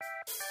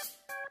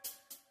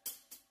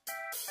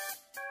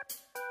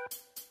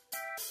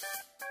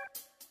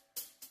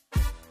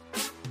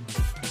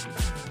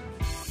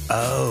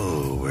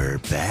Oh, we're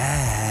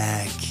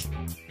back.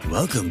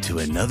 Welcome to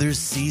another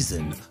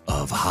season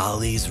of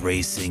Holly's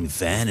Racing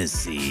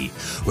Fantasy,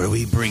 where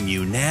we bring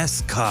you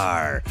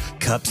NASCAR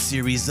Cup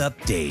Series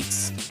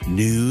updates,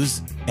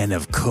 news, and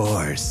of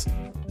course,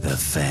 the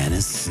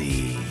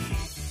fantasy.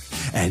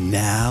 And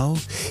now,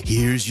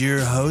 here's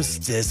your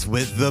hostess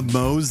with the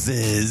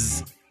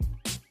Moses,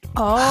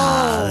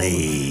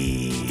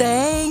 Holly.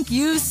 Thank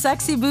you,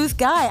 sexy booth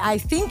guy. I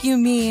think you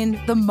mean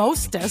the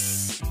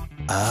mostess.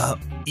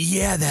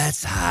 Yeah,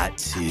 that's hot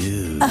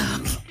too.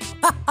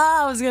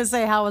 I was going to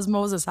say, how was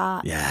Moses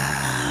hot?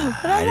 Yeah,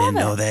 I didn't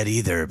know that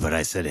either, but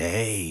I said,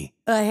 hey.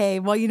 Hey,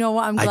 well, you know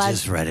what? I'm glad. I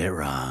just read it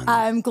wrong.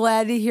 I'm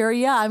glad to hear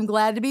you. I'm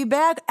glad to be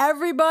back.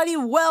 Everybody,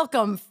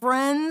 welcome,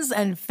 friends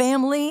and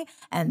family,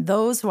 and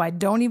those who I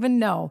don't even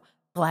know.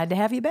 Glad to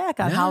have you back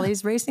on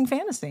Holly's Racing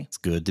Fantasy. It's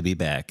good to be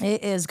back.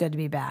 It is good to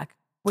be back.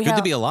 It's good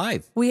to be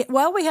alive. We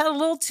had a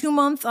little 2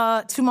 months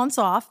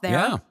off there.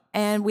 Yeah.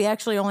 And we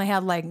actually only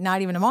had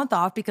not even a month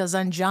off because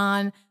then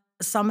John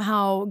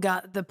somehow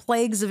got the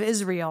plagues of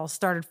Israel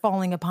started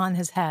falling upon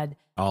his head.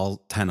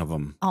 All 10 of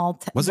them.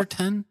 Was there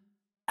 10?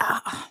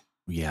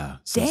 Yeah.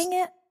 Dang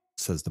it.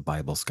 Says the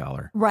Bible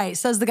scholar. Right.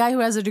 Says the guy who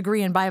has a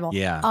degree in Bible.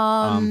 Yeah.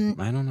 I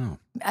don't know.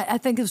 I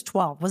think it was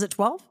 12. Was it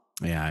 12?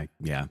 Yeah.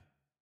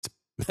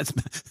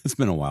 It's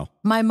been a while.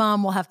 My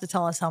mom will have to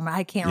tell us how many.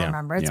 I can't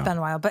remember. It's been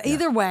a while. But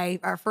either way,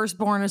 our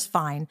firstborn is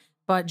fine.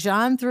 But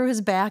John threw his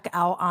back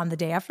out on the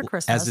day after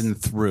Christmas. As in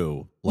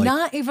through.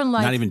 Not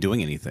even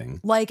doing anything.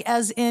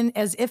 As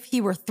if he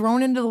were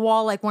thrown into the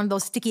wall like one of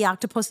those sticky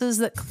octopuses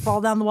that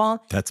fall down the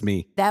wall. That's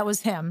me. That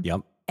was him.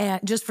 Yep. And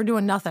just for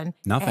doing nothing.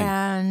 Nothing.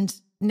 And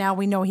now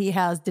we know he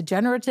has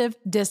degenerative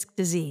disc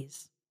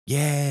disease.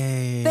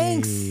 Yay.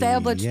 Thanks,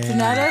 Savage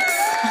Genetics.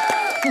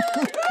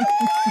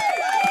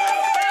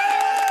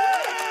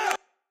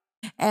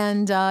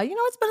 And,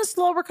 it's been a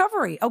slow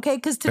recovery. Okay,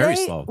 because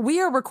today we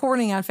are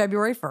recording on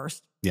February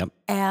 1st. Yep.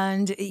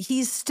 And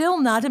he's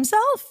still not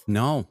himself.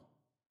 No.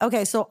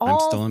 Okay, so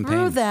all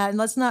through that, and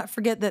let's not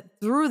forget that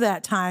through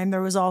that time,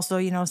 there was also,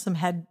 some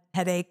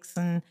headaches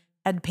and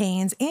head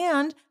pains.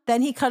 And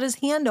then he cut his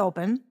hand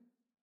open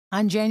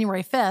on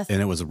January 5th.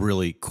 And it was a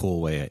really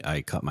cool way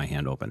I cut my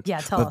hand open. Yeah,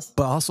 tell us.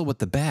 But also with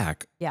the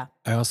back. Yeah.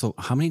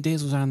 How many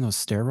days was I on those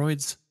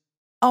steroids?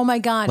 Oh my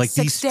God. Like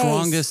the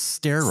strongest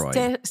steroid.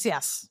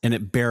 Yes. And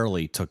it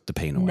barely took the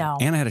pain away. No.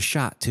 And I had a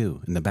shot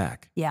too in the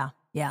back. Yeah.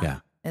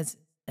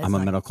 I'm a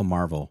medical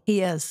marvel. He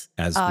is.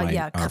 As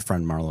our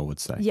friend Marlo would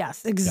say.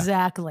 Yes,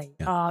 exactly.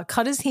 Yeah.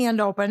 Cut his hand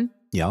open.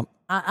 Yep.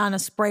 On a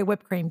spray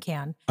whipped cream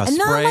can. Not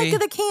like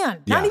the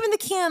can. Yeah. Not even the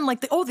can,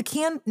 the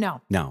can.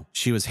 No. No.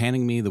 She was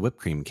handing me the whipped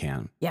cream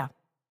can. Yeah.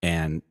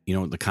 And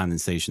the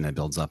condensation that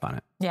builds up on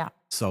it. Yeah.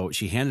 So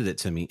she handed it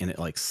to me and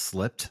it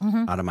slipped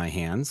out of my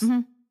hands. Mm-hmm.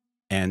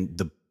 And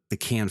the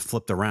can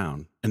flipped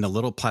around and the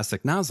little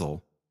plastic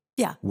nozzle.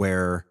 Yeah.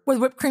 Where the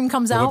whipped cream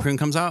comes out. Whipped cream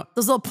comes out.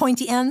 Those little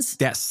pointy ends.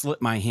 That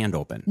slit my hand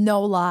open.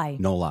 No lie.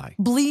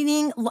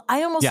 Bleeding.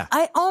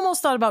 I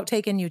almost thought about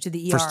taking you to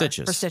the ER.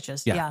 For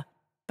stitches. Yeah.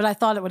 But I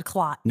thought it would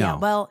clot. No. Yeah,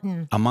 well.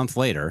 A month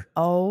later,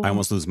 I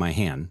almost lose my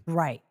hand.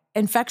 Right.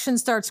 Infection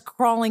starts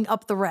crawling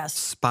up the wrist.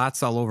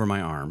 Spots all over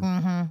my arm.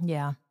 Mm-hmm.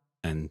 Yeah.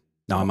 And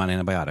now I'm on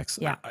antibiotics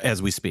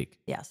as we speak.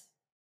 Yes.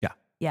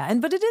 Yeah,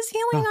 but it is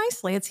healing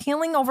nicely. It's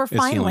healing over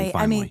finally.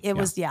 I mean, it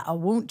was a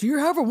wound. Do you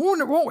have a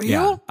wound that won't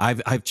heal? Yeah,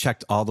 I've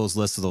checked all those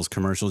lists of those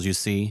commercials you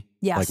see.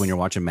 Yes. Like when you're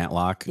watching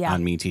Matlock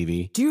on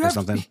MeTV or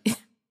something.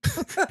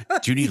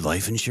 Do you need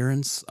life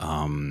insurance?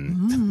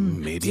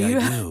 Maybe I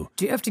do.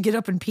 Do you have to get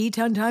up and pee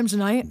 10 times a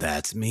night?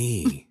 That's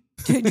me.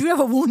 Do you have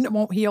a wound that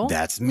won't heal?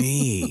 That's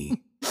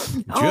me.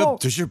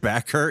 Does your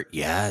back hurt?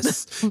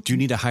 Yes. Do you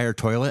need a higher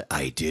toilet?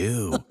 I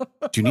do.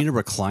 Do you need a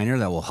recliner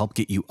that will help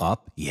get you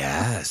up?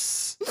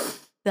 Yes.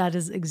 That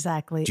is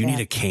exactly. Do you need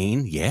a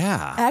cane?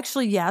 Yeah.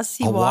 Actually, yes.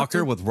 A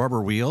walker with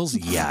rubber wheels?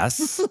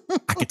 Yes.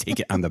 I could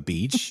take it on the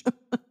beach.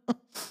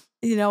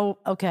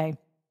 Okay.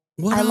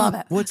 I love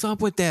it. What's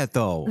up with that,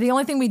 though? The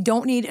only thing we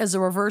don't need is a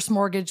reverse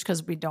mortgage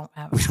because we don't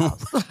have a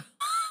house.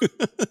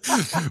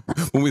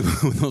 when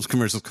those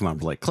commercials come on,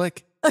 we're like,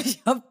 click.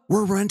 Yep.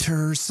 We're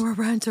renters. We're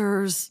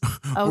renters.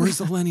 Okay. We're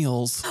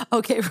zillennials.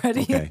 Okay,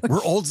 ready? Okay.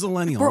 We're old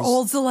zillennials. We're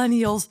old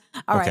zillennials.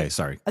 All right. Okay,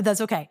 sorry.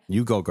 That's okay.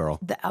 You go, girl.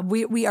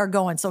 We are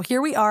going. So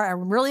here we are.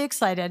 I'm really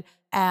excited.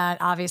 And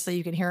obviously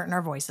you can hear it in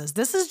our voices.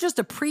 This is just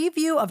a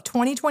preview of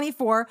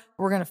 2024.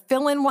 We're going to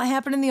fill in what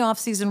happened in the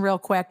offseason real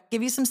quick,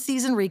 give you some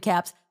season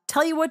recaps,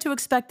 tell you what to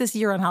expect this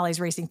year on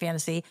Holly's Racing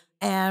Fantasy.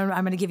 And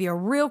I'm going to give you a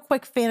real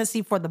quick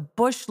fantasy for the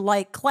Busch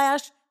Light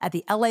Clash at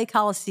the LA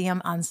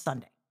Coliseum on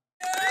Sunday.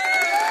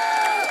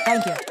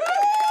 Thank you.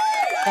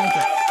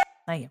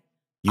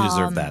 You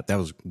deserve that. That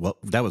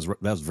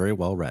was very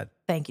well read.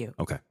 Thank you.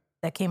 Okay.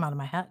 That came out of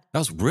my head. That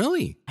was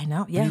really? I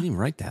know. Yeah. You didn't even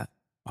write that.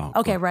 Oh,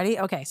 okay, cool. ready?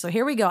 Okay, so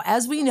here we go.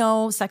 As we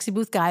know, Sexy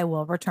Booth Guy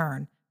will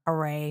return.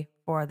 Hooray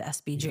for the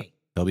SBG.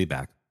 He'll be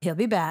back. He'll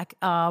be back.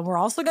 We're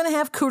also going to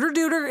have Cooter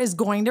Dooter is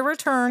going to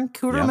return.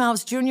 Cooter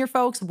Mouse Jr.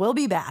 folks will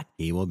be back.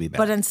 He will be back.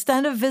 But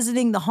instead of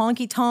visiting the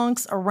honky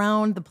tonks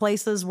around the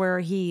places where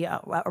he,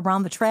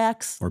 around the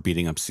tracks. Or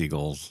beating up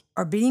seagulls.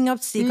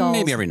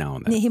 Maybe every now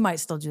and then. He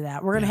might still do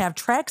that. We're going to have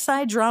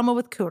trackside drama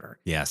with Cooter.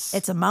 Yes.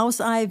 It's a mouse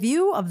eye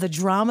view of the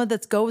drama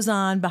that goes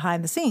on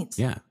behind the scenes.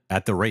 Yeah.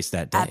 At the race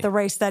that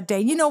day.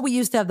 You know, we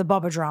used to have the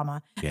Bubba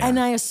drama. Yeah. And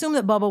I assume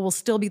that Bubba will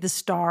still be the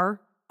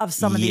star of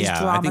some of these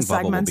drama I think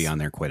segments. Bubba will be on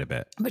there quite a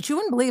bit. But you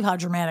wouldn't believe how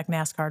dramatic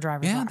NASCAR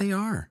drivers are. Yeah, they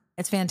are.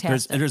 It's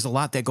fantastic. There's a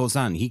lot that goes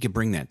on. He could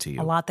bring that to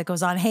you. A lot that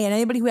goes on. Hey, and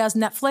anybody who has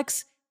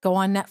Netflix, go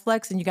on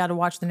Netflix and you got to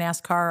watch the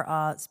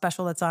NASCAR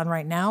special that's on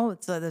right now.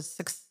 It's there's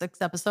six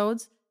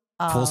episodes.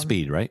 Full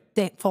speed, right?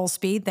 Full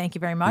speed. Thank you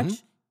very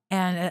much.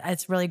 And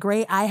it's really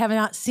great. I have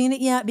not seen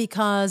it yet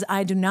because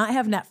I do not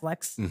have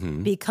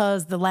Netflix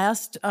because the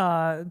last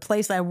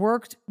place I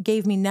worked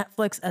gave me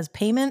Netflix as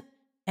payment.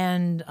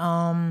 And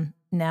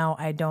now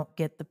I don't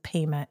get the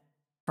payment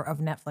of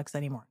Netflix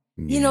anymore.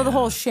 Yeah. You know, the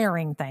whole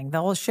sharing thing, the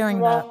whole sharing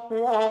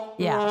passwords.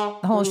 Yep.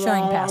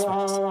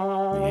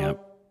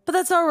 But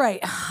that's all right.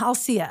 I'll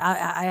see it.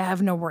 I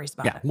have no worries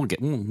about it.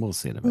 We'll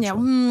see it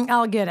eventually. Yeah,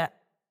 I'll get it.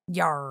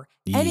 Yar.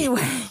 Yeah.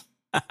 Anyway.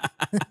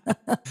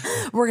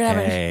 we're gonna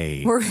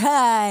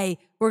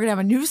have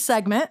a new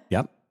segment.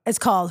 Yep. It's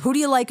called Who Do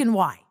You Like and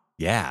Why?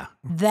 Yeah.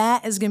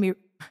 That is gonna be.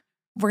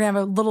 We're gonna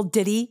have a little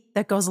ditty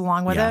that goes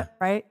along with it,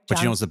 right? But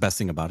John? you know what's the best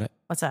thing about it?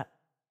 What's that?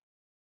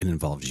 It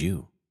involves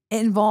you.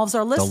 It involves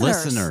our listeners. The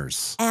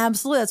listeners.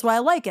 Absolutely. That's why I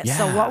like it. Yeah.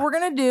 So what we're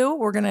gonna do?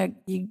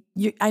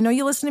 I know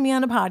you listen to me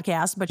on a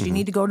podcast, but you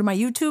need to go to my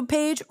YouTube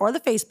page or the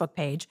Facebook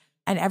page,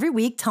 and every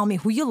week tell me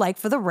who you like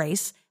for the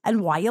race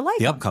and why you like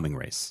The them. upcoming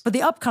race. For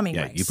the upcoming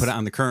race. You put it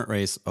on the current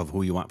race of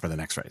who you want for the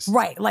next race.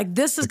 Right. Like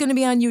this is going to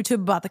be on YouTube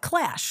about the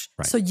Clash.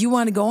 Right. So you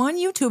want to go on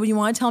YouTube and you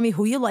want to tell me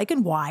who you like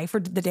and why for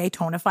the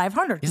Daytona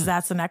 500 because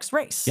that's the next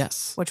race.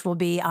 Yes. Which will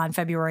be on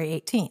February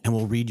 18th. And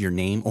we'll read your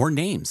name or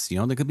names. You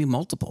know, there could be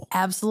multiple.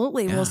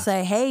 Absolutely. Yeah. We'll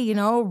say, hey, you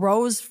know,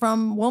 Rose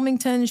from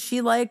Wilmington,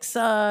 she likes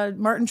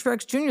Martin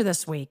Truex Jr.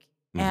 this week.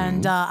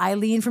 And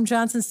Eileen from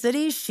Johnson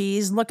City,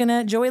 she's looking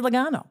at Joey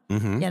Logano.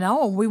 You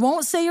know, we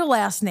won't say your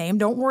last name.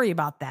 Don't worry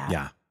about that.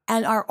 Yeah.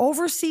 And our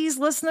overseas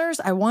listeners,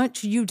 I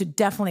want you to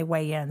definitely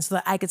weigh in so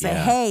that I could say,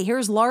 hey,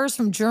 here's Lars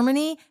from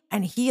Germany,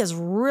 and he is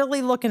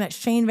really looking at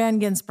Shane Van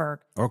Ginzburg.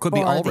 Or it could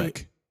be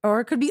Ulrich. Or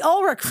it could be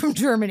Ulrich from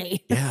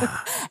Germany. Yeah.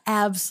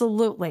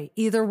 Absolutely.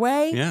 Either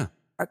way. Yeah.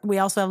 We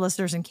also have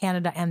listeners in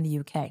Canada and the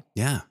UK.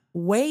 Yeah.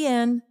 Weigh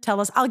in.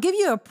 Tell us. I'll give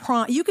you a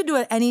prompt. You could do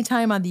it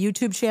anytime on the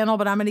YouTube channel,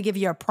 but I'm going to give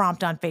you a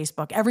prompt on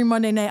Facebook. Every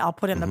Monday night, I'll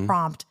put in the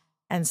prompt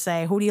and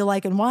say, who do you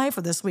like and why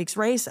for this week's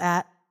race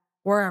at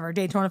wherever,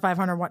 Daytona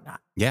 500, whatnot.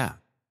 Yeah.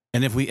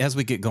 And as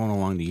we get going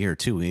along the year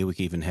too, maybe we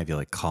can even have you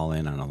like call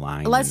in on a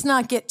line. Let's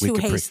not get too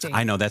hasty.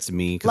 I know that's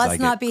me. Let's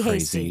not be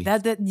hasty.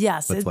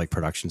 Yes. With like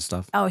production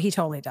stuff. Oh, he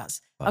totally does.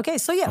 Okay.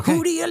 So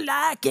who do you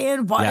like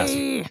and why?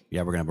 Yes.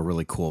 Yeah. We're going to have a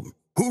really cool,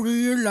 who do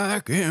you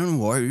like and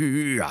why?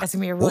 That's going to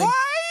be a really.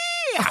 Why?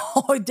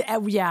 Oh,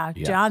 yeah.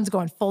 John's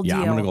going full deal. Yeah,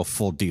 I'm going to go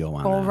full deal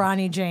on full that.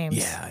 Ronnie James.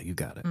 Yeah, you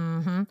got it.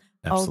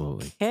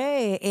 Absolutely.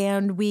 Okay.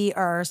 And we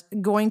are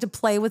going to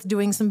play with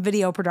doing some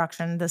video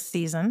production this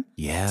season.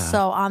 Yeah.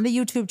 So on the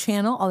YouTube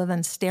channel, other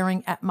than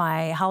staring at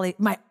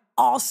my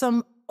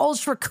awesome,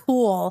 ultra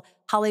cool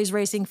Holly's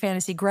Racing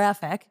Fantasy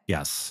graphic.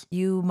 Yes.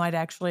 You might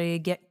actually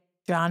get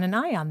John and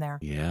I on there.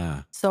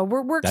 Yeah. So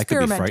we're that could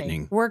be experimenting.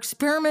 frightening. We're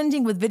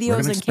experimenting with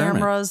videos and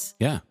cameras.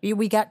 Yeah.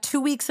 We got 2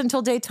 weeks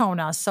until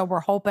Daytona. So we're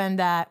hoping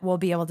that we'll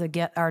be able to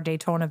get our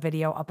Daytona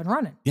video up and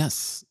running.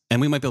 Yes.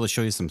 And we might be able to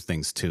show you some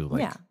things too.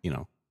 Like, you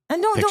know.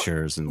 And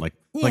pictures and like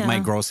my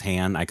gross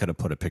hand, I could have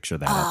put a picture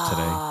of that up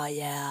today. Oh,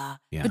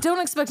 yeah. But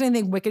don't expect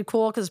anything wicked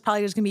cool because it's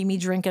probably just going to be me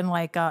drinking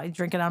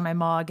drinking on my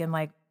mug and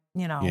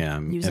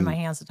using my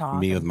hands to talk.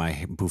 Me with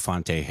my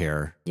bouffante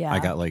hair. Yeah. I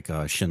got like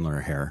Schindler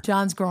hair.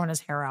 John's growing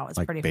his hair out. It's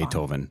like pretty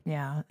Beethoven. Fun.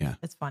 Yeah. Yeah.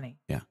 It's funny.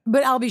 Yeah.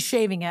 But I'll be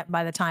shaving it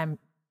by the time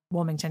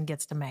Wilmington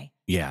gets to May.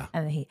 Yeah.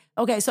 And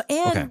then so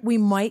we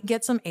might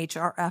get some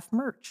HRF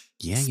merch.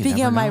 Yeah.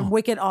 Speaking of my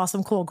wicked,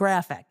 awesome, cool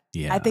graphic.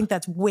 Yeah. I think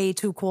that's way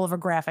too cool of a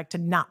graphic to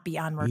not be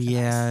on merchandise.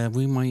 Yeah,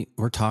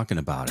 we're talking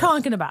about it.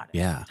 Talking about it.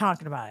 Yeah.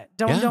 Talking about it.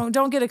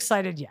 Don't get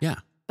excited yet. Yeah.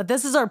 But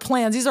this is our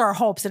plans. These are our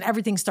hopes, and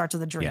everything starts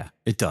with a dream. Yeah,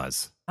 it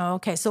does.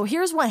 Okay, so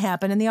here's what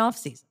happened in the off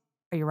season.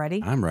 Are you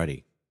ready? I'm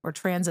ready. We're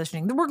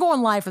transitioning. We're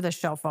going live for this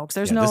show, folks.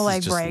 There's no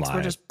breaks. Live.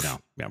 We're just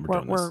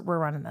we're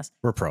running this.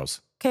 We're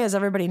pros. Okay, as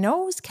everybody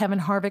knows, Kevin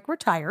Harvick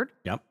retired.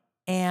 Yep.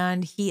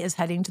 And he is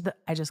heading to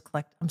I just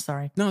clicked. I'm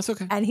sorry. No, it's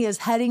okay. And he is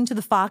heading to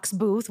the Fox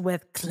booth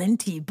with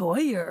Clinty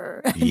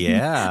Boyer.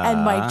 Yeah.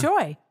 And Mike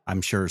Joy.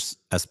 I'm sure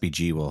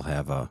SBG will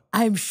have a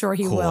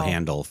cool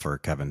handle for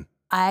Kevin.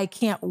 I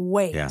can't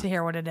wait to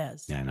hear what it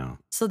is. Yeah, I know.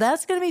 So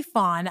that's going to be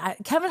fun.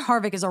 Kevin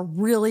Harvick is a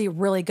really,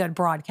 really good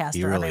broadcaster.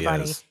 He really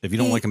is. If you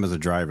don't like him as a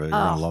driver, you're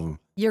going to love him.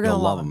 You're going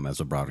to love him as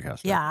a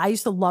broadcaster. Yeah, I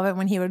used to love it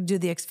when he would do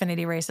the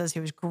Xfinity races.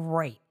 He was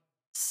great.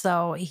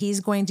 So he's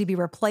going to be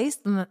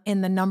replaced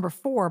in the number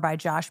 4 by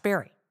Josh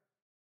Berry.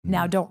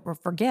 Now, don't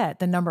forget,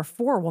 the number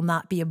 4 will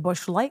not be a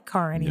Busch Light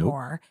car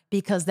anymore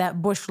because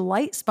that Busch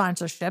Light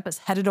sponsorship is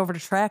headed over to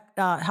Track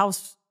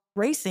House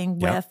Racing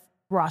with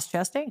Ross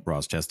Chastain.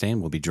 Ross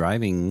Chastain will be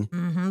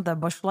driving the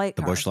Busch Light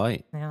car. The Busch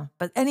Light. Yeah.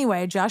 But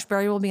anyway, Josh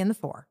Berry will be in the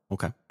 4.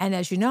 Okay. And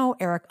as you know,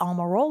 Eric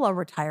Almirola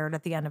retired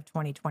at the end of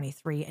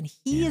 2023, and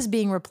he is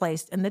being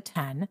replaced in the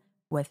 10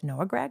 with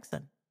Noah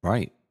Gragson.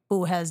 Right.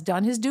 Who has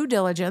done his due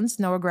diligence.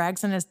 Noah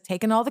Gragson has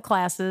taken all the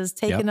classes,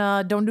 taken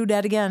a "Don't Do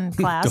That Again"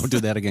 class. Don't do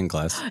that again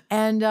class.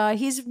 And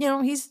he's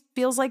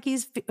feels like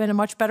he's in a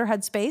much better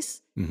headspace,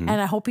 and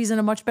I hope he's in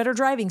a much better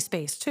driving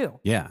space too.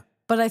 Yeah.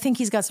 But I think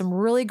he's got some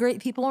really great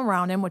people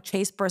around him with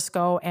Chase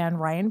Briscoe and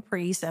Ryan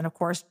Preece, and of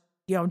course,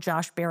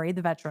 Josh Berry,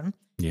 the veteran.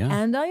 Yeah.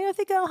 And I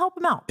think I'll help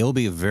him out. It'll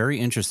be very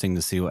interesting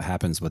to see what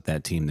happens with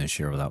that team this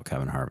year without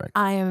Kevin Harvick.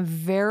 I am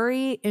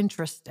very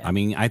interested. I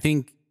mean, I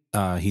think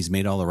he's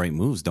made all the right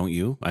moves, don't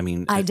you? I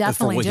mean, I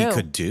definitely for what do. he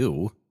could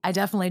do. I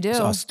definitely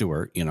do.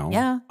 Stewart,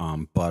 Yeah.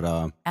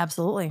 But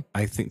absolutely.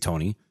 I think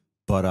Tony,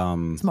 but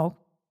smoke.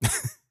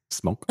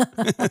 Smoke.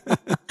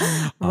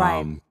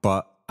 Right.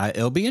 But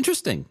it'll be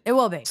interesting. It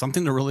will be.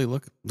 Something to really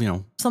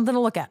Something to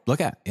look at.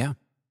 Yeah.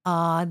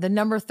 The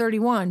number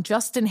 31,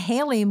 Justin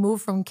Haley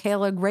moved from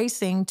Kalig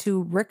Racing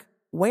to Rick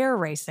Ware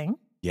Racing.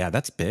 Yeah,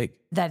 that's big.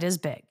 That is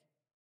big.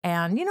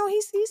 And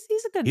he's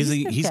a good. He's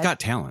kid. got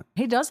talent.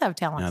 He does have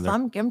talent. Yeah, So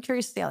I'm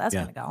curious to see how that's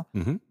going to go.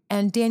 Mm-hmm.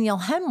 And Daniel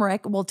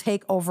Hemrick will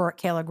take over at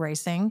Kalig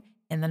Racing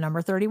in the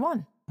number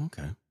 31.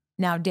 Okay.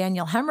 Now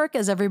Daniel Hemrick,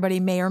 as everybody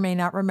may or may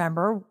not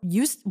remember,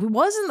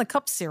 was in the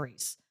Cup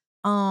Series.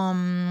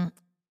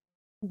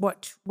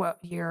 What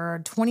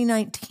year?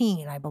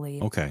 2019, I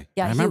believe. Okay.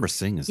 Yeah, I remember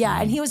seeing his name.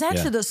 and he was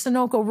actually the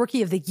Sunoco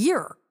Rookie of the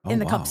Year in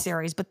the wow. Cup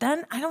Series. But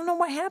then I don't know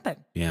what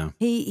happened. Yeah.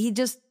 He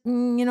just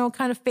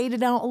kind of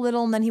faded out a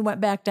little, and then he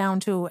went back down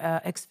to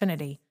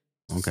Xfinity.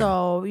 Okay.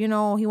 So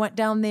he went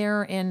down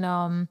there in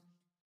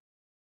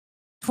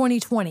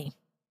 2020.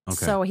 Okay.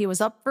 So he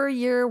was up for a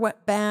year,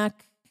 went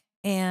back,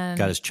 and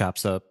got his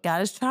chops up.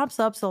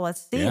 So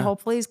let's see. Yeah.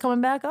 Hopefully he's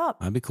coming back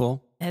up. That'd be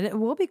cool. And it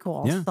will be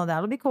cool. Yeah. So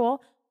that'll be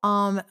cool.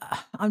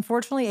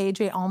 Unfortunately,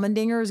 AJ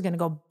Allmendinger is going to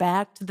go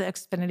back to the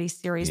Xfinity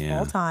Series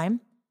full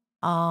time.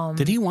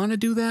 Did he want to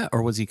do that,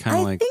 or was he kind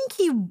of like?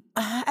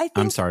 I think.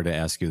 I'm sorry to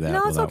ask you that.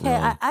 No, it's okay.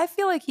 Really... I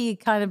feel like he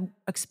kind of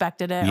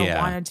expected it or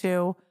wanted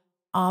to.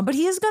 But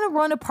he is going to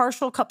run a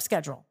partial Cup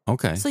schedule.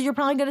 Okay. So you're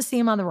probably going to see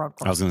him on the road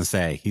course. I was going to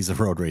say he's a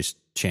road race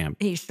champ.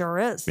 He sure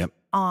is. Yep.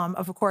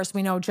 Of course,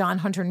 we know John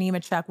Hunter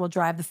Nemechek will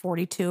drive the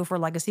 42 for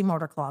Legacy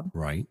Motor Club.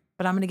 Right.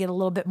 But I'm going to get a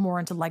little bit more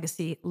into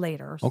Legacy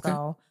later. Okay.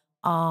 So,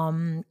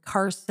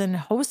 Carson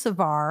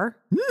Hocevar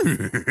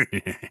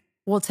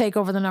will take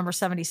over the number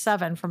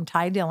 77 from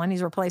Ty Dillon.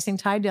 He's replacing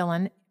Ty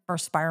Dillon for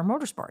Spire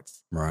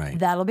Motorsports. Right.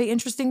 That'll be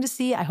interesting to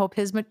see. I hope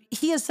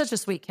he is such a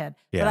sweet kid,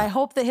 but I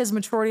hope that his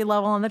maturity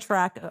level on the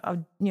track,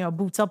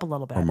 boots up a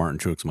little bit. Or Martin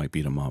Truex might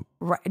beat him up.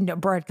 Right. No,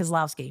 Brad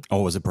Keselowski.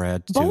 Oh, was it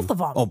Brad too? Both of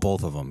them. Oh,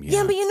 both of them. Yeah.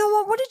 Yeah, but you know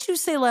what? What did you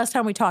say last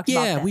time we talked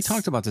about this? Yeah, we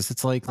talked about this.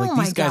 It's like Oh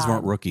these guys God.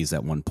 weren't rookies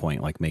at one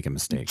point, like making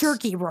mistakes.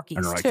 Jerky rookies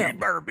And they're like, too. "You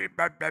better be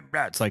blah, blah,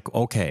 blah." It's like,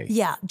 okay.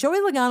 Yeah, Joey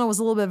Logano was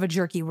a little bit of a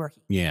jerky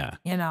rookie. Yeah.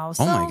 So,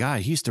 Oh my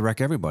God, he used to wreck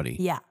everybody.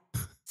 Yeah.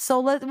 So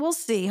we'll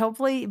see.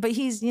 Hopefully, but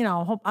he's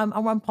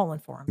I'm pulling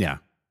for him. Yeah.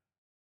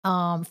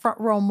 Front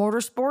Row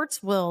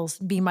Motorsports will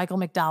be Michael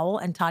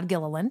McDowell and Todd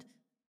Gilliland.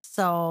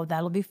 So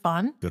that'll be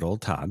fun. Good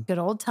old Todd. Good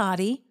old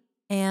Toddy.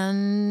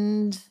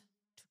 And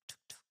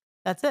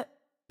that's it.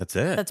 That's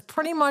it. That's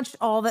pretty much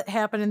all that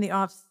happened in the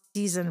off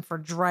season for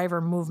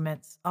driver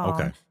movements.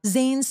 Okay.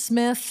 Zane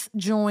Smith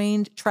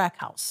joined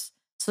Trackhouse.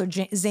 So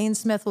Zane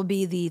Smith will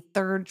be the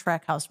 3rd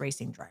Trackhouse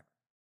racing driver.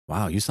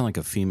 Wow, you sound like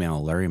a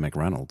female Larry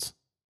McReynolds.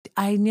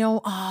 I know.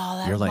 Oh,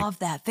 I You're love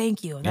that.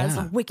 Thank you. That's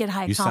a wicked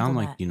high You compliment. sound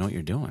like you know what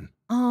you're doing.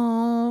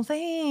 Oh,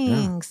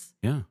 thanks.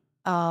 Yeah.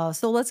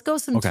 So let's go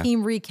some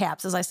team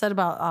recaps. As I said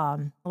about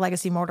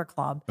Legacy Motor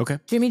Club. Okay.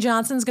 Jimmy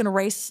Johnson's going to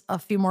race a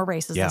few more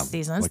races this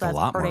season. Like so a that's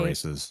lot more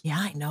races. Yeah,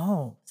 I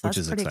know. So Which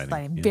that's is pretty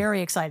exciting. Yeah.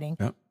 Very exciting.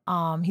 Yep.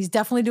 He's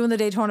definitely doing the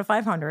Daytona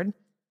 500.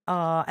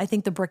 I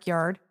think the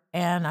Brickyard,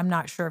 and I'm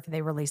not sure if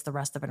they released the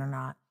rest of it or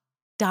not.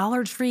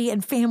 Dollar Tree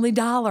and Family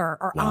Dollar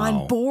are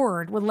on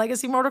board with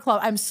Legacy Motor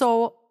Club. I'm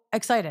so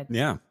excited.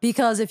 Yeah.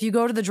 Because if you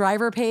go to the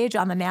driver page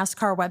on the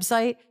NASCAR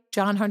website,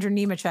 John Hunter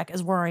Nemechek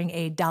is wearing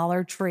a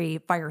Dollar Tree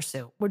fire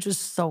suit, which is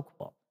so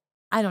cool.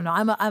 I don't know.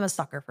 I'm a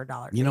sucker for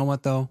Dollar Tree. You know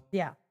what though?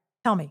 Yeah.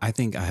 Tell me. I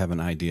think I have an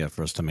idea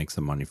for us to make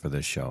some money for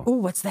this show. Oh,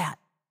 what's that?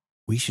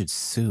 We should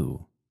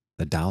sue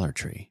the Dollar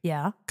Tree.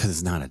 Yeah. Because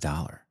it's not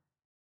 $1.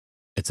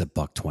 It's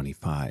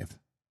 $1.25.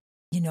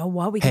 You know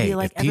what? We can be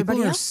like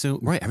everybody else.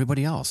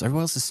 Everybody else.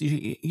 Everyone else is,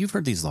 you've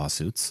heard these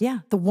lawsuits. Yeah.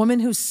 The woman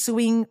who's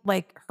suing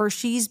like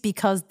Hershey's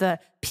because the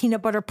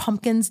peanut butter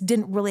pumpkins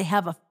didn't really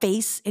have a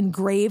face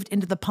engraved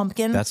into the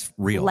pumpkin. That's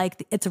real.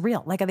 Like it's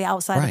real, like on the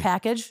outside of the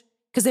package.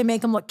 Because they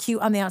make them look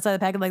cute on the outside of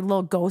the package, like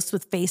little ghosts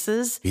with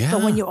faces. Yeah.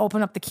 But when you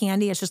open up the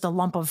candy, it's just a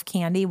lump of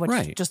candy,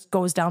 which just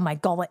goes down my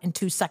gullet in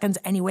 2 seconds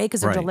anyway,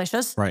 because they're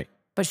delicious. Right.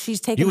 But she's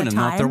taking You the wouldn't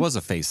know time. if there was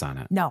a face on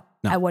it. No,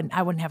 I wouldn't.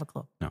 I wouldn't have a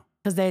clue. No.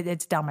 because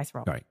it's down my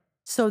throat. Right.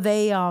 So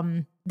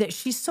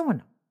she's suing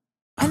them.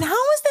 And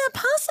how is that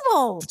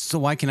possible? So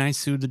why can I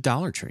sue the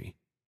Dollar Tree?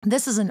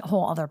 This is a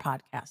whole other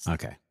podcast.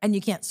 Okay. And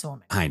you can't sue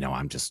them. I know.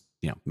 I'm just,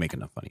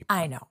 making a funny.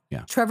 I know.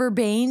 Yeah. Trevor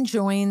Bayne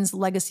joins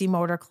Legacy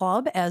Motor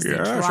Club as the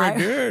driver. Yes, I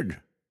did.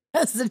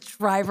 As the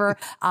driver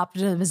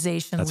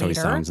optimization That's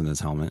leader. how he sounds in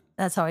his helmet.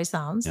 That's how he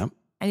sounds. Yep.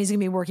 And he's going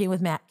to be working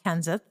with Matt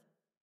Kenseth,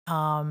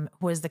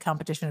 who is the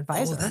competition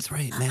advisor. Oh, that's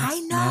right. I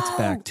know. Matt's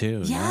back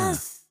too. Yes.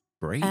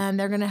 Yeah. Great. And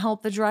they're going to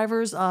help the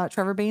drivers.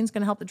 Trevor Bayne's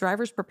going to help the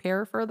drivers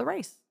prepare for the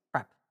race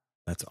prep.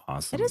 That's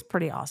awesome. It is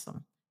pretty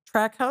awesome.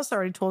 Trackhouse, I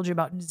already told you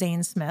about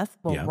Zane Smith.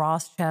 Will Yep.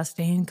 Ross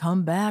Chastain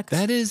come back?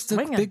 That is the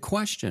swinging? big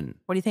question.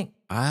 What do you think?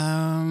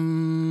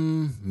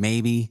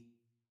 Maybe.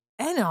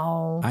 I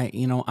know.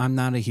 I'm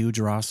not a huge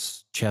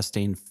Ross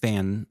Chastain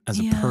fan as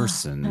a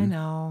person. I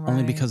know. Right.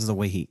 Only because of the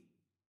way he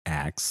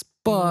acts.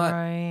 But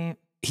right.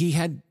 he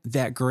had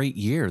that great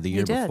year the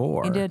year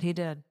before. He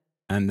did.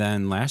 And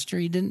then last year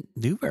he didn't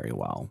do very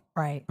well.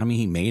 Right. I mean,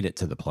 he made it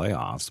to the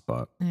playoffs,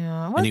 but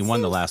yeah. Well, and he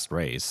won the last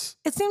race.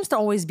 It seems to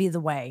always be the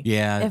way.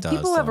 Yeah, if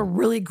people have a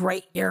really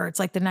great year, it's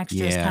like the next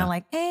year is kind of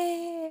like,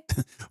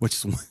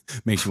 which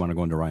makes you want to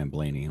go into Ryan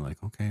Blaney.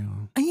 Like, okay,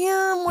 well,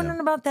 yeah, I'm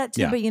wondering about that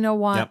too. Yeah. But you know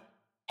what? Yep.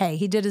 Hey,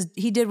 he did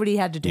what he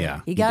had to do.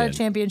 Yeah, he got he a did.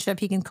 championship.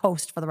 He can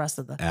coast for the rest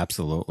of the.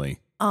 Absolutely.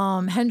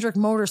 Hendrick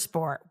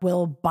Motorsport.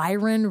 Will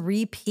Byron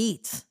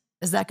repeat?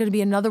 Is that going to be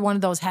another one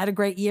of those had a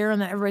great year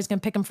and then everybody's going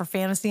to pick him for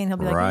fantasy and he'll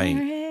be like,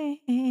 right.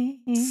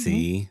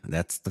 See,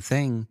 that's the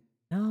thing.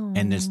 No.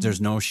 And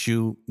there's no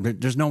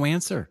there's no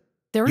answer.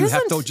 There you isn't.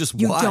 have to just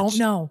watch. You don't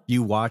know.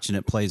 You watch and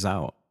it plays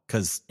out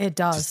because it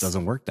does. It just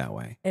doesn't work that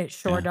way. It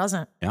sure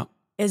doesn't. Yeah.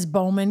 Is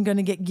Bowman going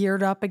to get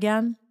geared up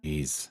again?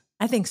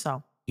 I think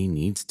so. He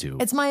needs to.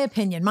 It's my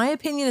opinion. My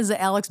opinion is that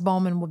Alex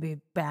Bowman will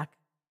be back.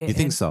 You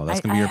think so?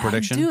 That's going to be your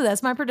prediction? I do.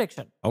 That's my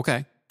prediction.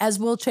 Okay. As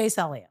will Chase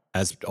Elliott.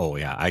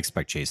 I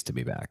expect Chase to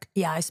be back.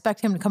 Yeah, I expect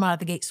him to come out of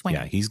the gate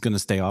swinging. Yeah, he's going to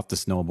stay off the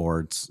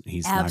snowboards.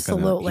 He's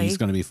Absolutely. He's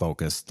going to be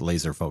focused,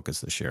 laser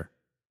focused this year.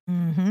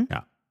 Mm-hmm.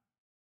 Yeah,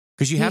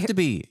 because you have to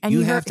be. And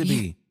you have to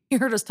be. You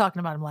heard us talking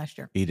about him last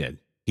year. He did.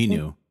 He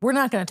knew. We're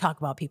not going to talk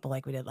about people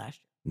like we did last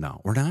year.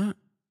 No, we're not.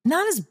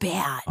 Not as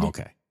bad.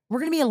 Okay. We're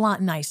going to be a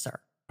lot nicer.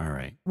 All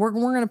right. We're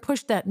going to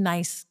push that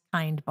nice,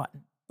 kind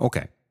button.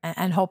 Okay.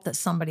 And hope that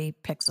somebody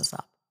picks us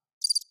up.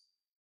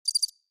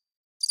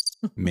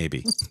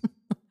 Maybe.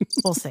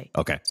 We'll see.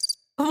 Okay.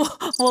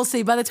 We'll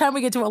see. By the time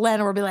we get to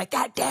Atlanta, we'll be like,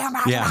 God damn.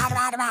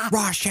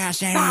 Ross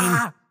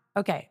Chastain.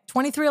 Okay.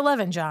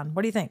 23-11, John.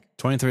 What do you think?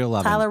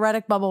 23-11. Tyler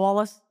Reddick, Bubba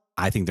Wallace.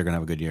 I think they're going to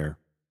have a good year.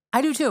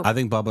 I do too. I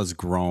think Bubba's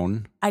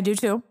grown. I do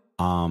too.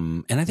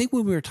 And I think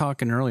when we were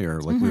talking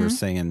earlier, like we were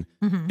saying,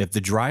 if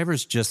the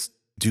drivers just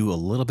do a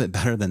little bit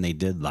better than they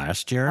did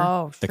last year,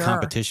 the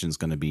competition's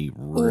going to be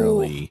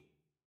really,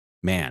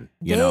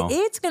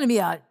 it's going to be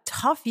a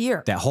tough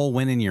year. That whole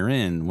winning you're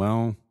in,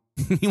 well,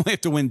 you might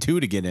have to win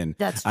 2 to get in.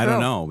 That's true. I don't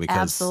know because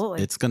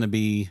Absolutely. it's going to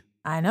be.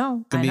 I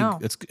know.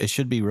 It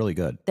should be really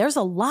good. There's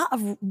a lot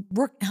of,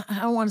 I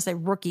don't want to say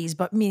rookies,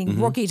 but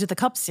meaning rookies to the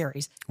Cup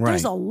Series. Right.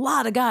 There's a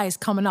lot of guys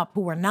coming up who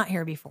were not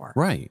here before.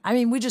 Right. I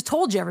mean, we just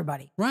told you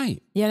everybody.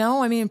 Right.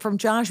 From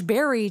Josh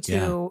Berry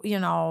to,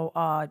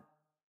 John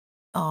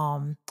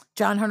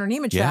Hunter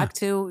Nemechek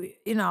to,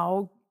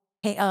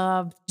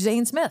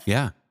 Zane Smith.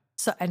 Yeah.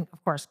 So, and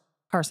of course,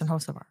 Carson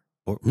Hocevar.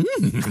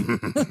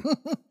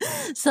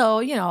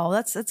 So,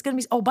 that's going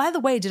to be, oh, by the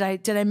way, did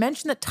I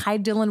mention that Ty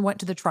Dillon went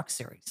to the Truck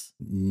Series?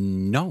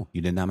 No,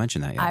 you did not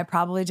mention that yet. I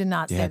probably did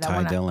not say that.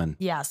 Ty Dillon.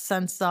 Yeah,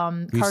 since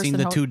we've seen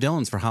the 2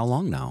 Dillons for how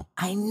long now?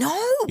 I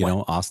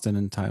know. Austin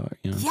and Tyler.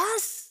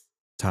 Yes.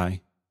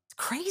 Ty. It's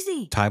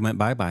crazy. Ty went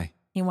bye-bye.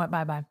 He went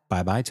bye-bye.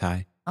 Bye-bye,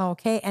 Ty.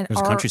 Okay. And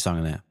there's a country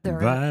song in that.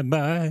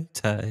 Bye-bye,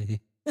 Ty.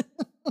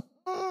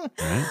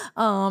 Right?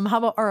 How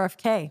about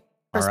RFK?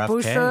 Chris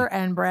Buescher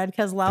and Brad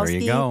Keselowski. There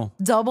you go.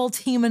 Double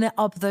teaming it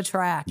up the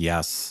track.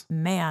 Yes.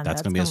 Man.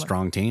 That's going to be a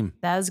strong team.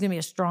 That is going to be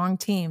a strong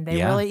team.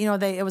 They really,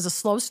 it was a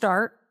slow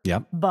start.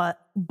 Yep.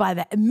 But by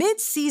the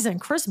mid-season,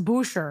 Chris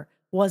Buescher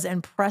was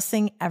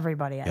impressing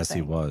everybody. I think.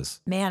 He was.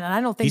 Man, and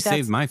I don't think he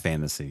saved my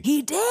fantasy.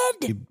 He did.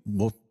 He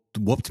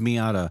whooped me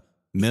out of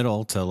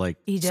middle to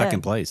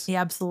second place. He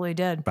absolutely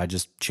did. By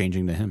just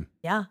changing to him.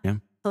 Yeah.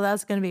 So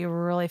that's going to be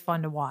really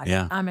fun to watch.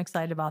 Yeah. I'm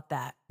excited about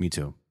that. Me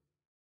too.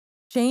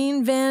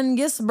 Shane Van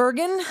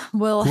Gisbergen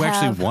who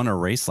actually won a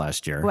race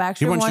last year.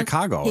 He won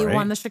Chicago, He right?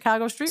 won the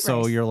Chicago Street Race.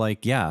 So you're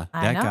like, that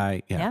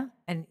guy. Yeah.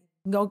 And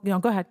go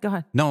ahead.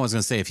 No, I was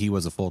going to say if he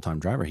was a full-time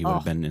driver, he would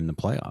have been in the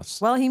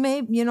playoffs. Well, he may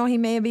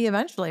be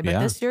eventually, but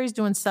this year he's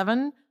doing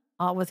 7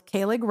 with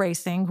K-Lig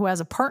Racing, who has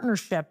a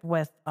partnership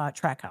with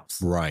Trackhouse.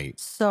 Right.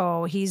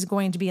 So he's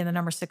going to be in the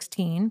number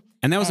 16.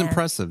 And that was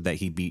impressive that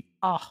he beat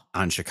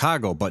on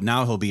Chicago, but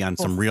now he'll be on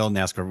some real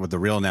NASCAR with the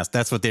real NASCAR.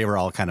 That's what they were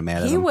all kind of mad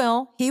at him. He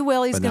will. He's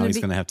going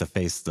to have to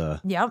face the.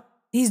 Yep.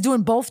 He's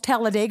doing both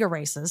Talladega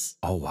races.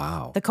 Oh,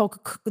 wow.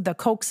 The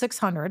Coke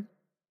 600.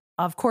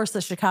 Of course,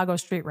 the Chicago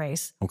Street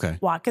Race. Okay.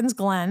 Watkins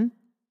Glen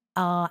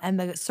and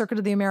the Circuit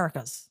of the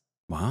Americas.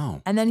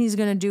 Wow. And then he's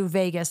going to do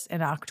Vegas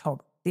in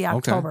October. the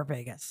October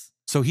Vegas.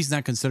 So he's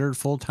not considered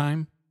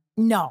full-time?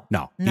 No.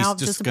 He's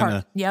just going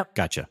to. Yep.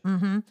 Gotcha.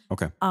 Mm-hmm.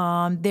 Okay.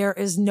 There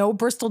is no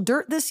Bristol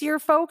Dirt this year,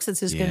 folks. It's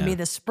just going to be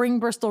the spring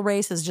Bristol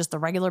race is just the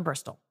regular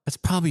Bristol. That's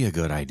probably a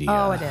good idea.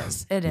 Oh, it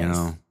is. It is.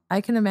 Know,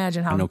 I can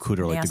imagine how I know Cooter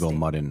nasty. like to go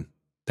mud in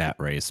that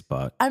race,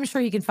 but I'm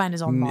sure he can find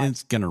his own mud.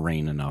 It's going to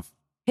rain enough.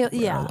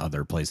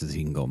 Other places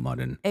he can go mud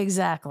in.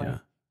 Exactly. Yeah.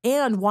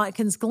 And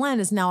Watkins Glen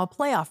is now a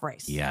playoff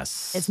race.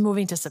 Yes. It's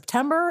moving to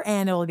September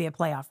and it will be a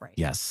playoff race.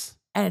 Yes.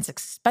 And it's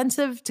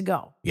expensive to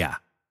go. Yeah.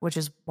 Which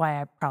is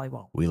why I probably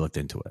won't. We looked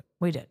into it.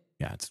 We did.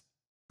 Yeah, it's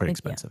pretty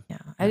expensive. Yeah.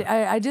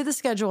 I did the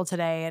schedule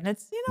today and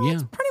it's,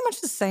 it's pretty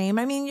much the same.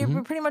 I mean,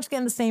 you're pretty much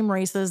getting the same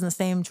races and the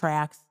same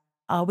tracks.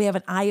 We have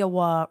an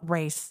Iowa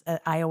race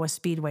at Iowa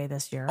Speedway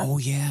this year. Oh,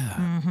 yeah.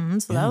 Mm-hmm.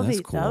 So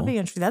that'll be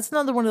interesting. That's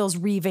another one of those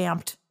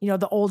revamped,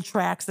 the old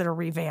tracks that are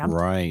revamped.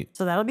 Right.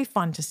 So that'll be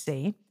fun to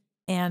see.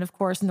 And of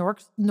course,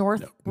 North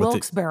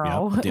Wilkes-Barre.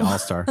 The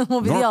All-Star.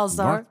 will be the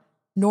All-Star.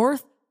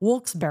 North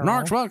Wilkes-Barre.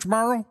 North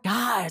Wilkes-Barre.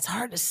 God, it's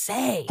hard to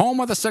say. Home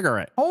of the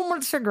cigarette. Home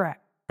of the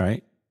cigarette.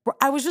 Right.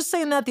 I was just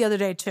saying that the other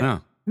day, too. Yeah.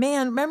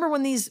 Man, remember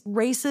when these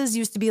races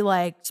used to be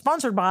like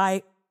sponsored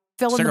by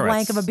fill in the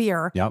blank of a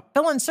beer? Yep.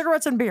 Fill in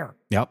cigarettes and beer.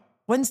 Yep.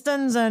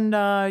 Winston's and,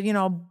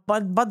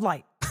 Bud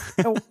Light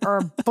or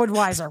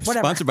Budweiser,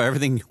 whatever. Sponsored by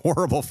everything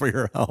horrible for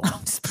your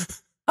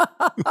health.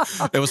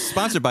 It was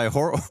sponsored by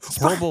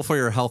Horrible for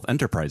Your Health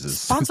Enterprises.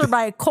 Sponsored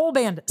by Coal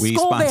Bandits.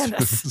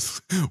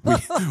 Bandits.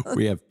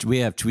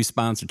 we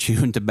sponsor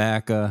chewing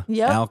tobacco,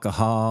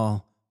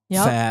 alcohol,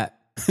 fat.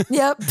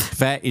 Yep.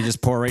 Fat you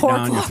just pour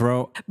down your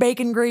throat.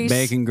 Bacon grease.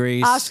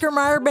 Oscar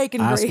Mayer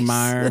bacon grease. Oscar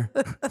Mayer.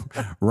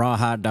 Raw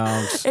hot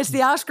dogs. It's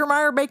the Oscar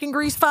Mayer bacon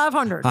grease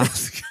 500.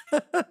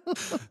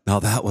 Now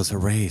that was a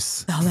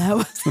race. Now that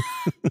was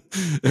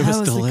it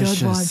was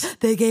delicious. A good one.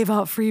 They gave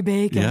out free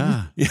bacon.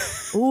 Yeah.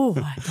 Ooh,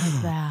 I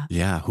like that.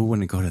 Yeah, who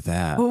wouldn't go to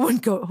that? Who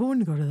wouldn't go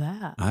to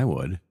that? I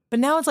would. But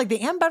now it's like the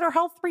And Better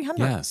Health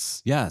 300.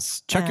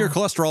 Yes. Check your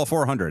cholesterol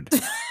 400.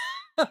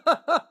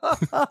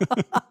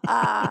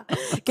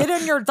 Get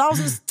in your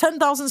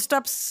 10,000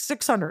 steps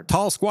 600.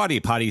 Tall squatty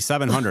potty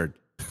 700.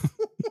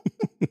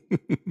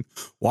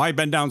 Why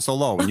bend down so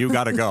low when you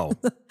gotta go?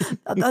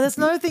 That's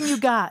another thing you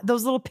got.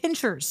 Those little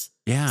pinchers.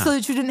 Yeah. So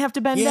that you didn't have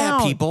to bend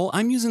down. Yeah, people.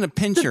 I'm using a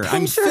pincher.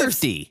 I'm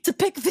 50. To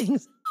pick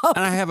things up.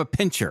 And I have a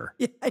pincher.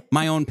 Yeah.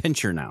 My own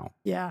pincher now.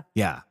 Yeah.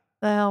 Yeah.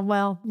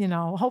 Well,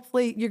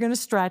 hopefully you're going to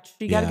stretch.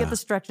 You got to get the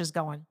stretches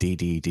going.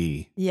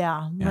 DDD.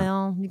 Yeah.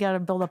 Well, you got to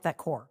build up that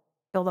core.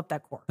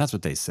 That's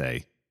what they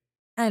say.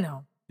 I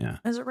know. Yeah.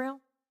 Is it real?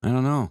 I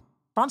don't know.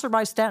 Sponsored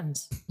by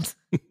statins.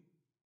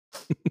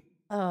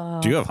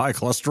 Do you have high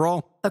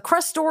cholesterol? The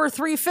Crestor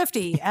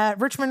 350 at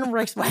Richmond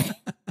Raceway.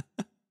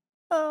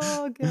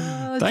 Oh,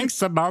 God. Thanks,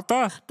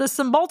 Samantha. The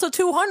Cymbalta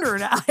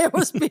 200 at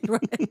Iowa Speedway.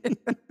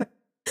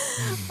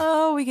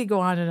 Oh, we could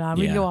go on and on.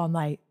 We could go all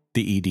night.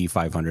 The ED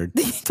 500.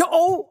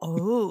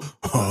 Oh.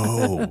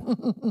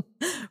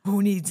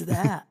 Who needs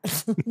that?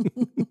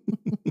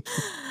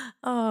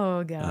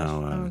 Oh,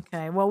 gosh.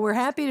 Okay. Well, we're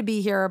happy to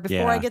be here.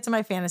 Before I get to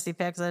my fantasy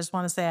picks, I just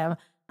want to say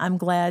I'm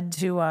glad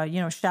to,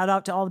 shout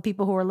out to all the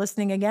people who are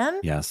listening again.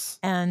 Yes.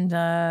 And,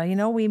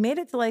 we made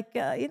it to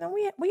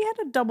we had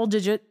a double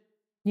digit,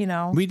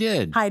 we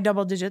did high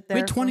double digit there.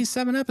 We had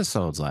 27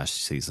 episodes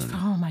last season.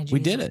 Oh, my Jesus. We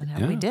did it.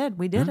 Yeah.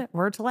 We did it.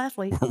 We're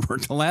athlete.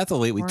 We're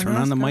athlete. We turn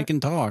on the mic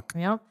and talk.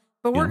 Yep.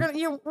 But we're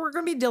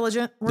gonna be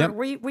diligent.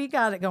 We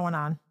got it going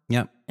on.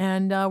 Yep.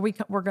 And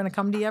we're gonna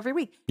come to you every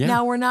week. Yeah.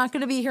 Now we're not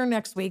gonna be here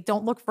next week.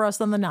 Don't look for us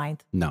on the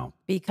 9th. No.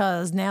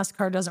 Because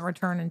NASCAR doesn't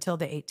return until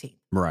the 18th.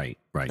 Right.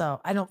 So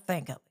I don't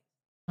think it.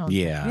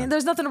 Yeah. I mean,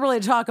 there's nothing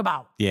really to talk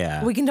about.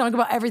 Yeah. We can talk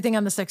about everything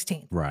on the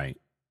 16th. Right.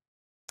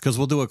 Because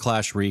we'll do a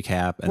Clash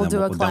recap, and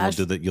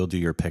you'll do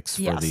your picks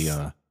for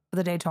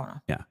the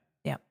Daytona. Yeah.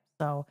 Yeah.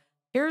 So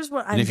here's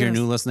what And if you're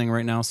new listening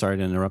right now, sorry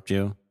to interrupt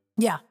you.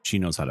 Yeah. She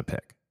knows how to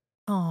pick.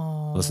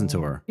 Oh. Listen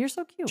to her. You're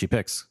so cute. She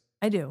picks.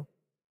 I do.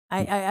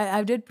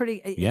 I did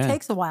pretty. It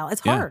takes a while.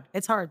 It's hard.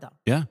 It's hard though.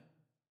 Yeah.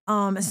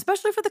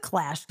 Especially for the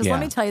Clash, because let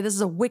me tell you, this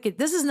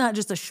is not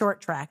just a short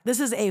track. This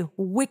is a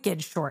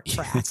wicked short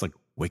track. It's like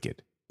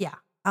wicked. Yeah,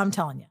 I'm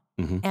telling you.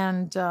 Mm-hmm.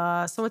 And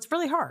so it's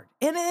really hard.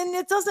 And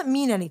it doesn't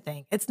mean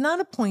anything. It's not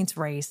a points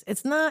race.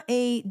 It's not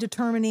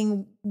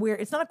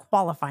it's not a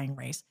qualifying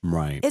race.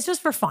 Right. It's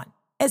just for fun.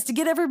 It's to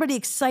get everybody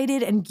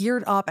excited and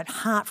geared up and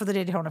hot for the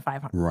Daytona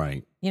 500.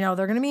 Right. They're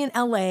going to be in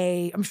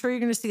LA. I'm sure you're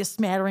going to see a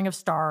smattering of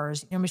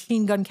stars.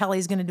 Machine Gun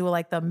Kelly's going to do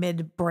like the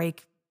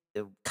mid-break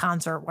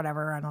concert,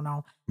 whatever. I don't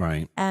know.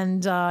 Right.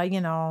 And,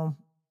 so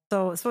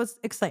it's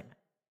excitement.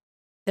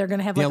 They're going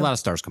to have a lot of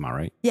stars come out,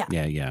 right? Yeah.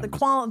 Yeah. The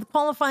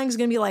qualifying is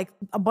going to be like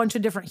a bunch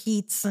of different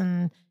heats,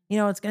 and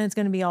it's going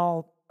to be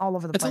all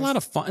over the place. It's a lot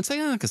of fun. It's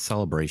like a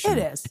celebration.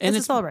 It is. It's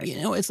a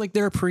celebration. It's like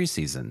they're a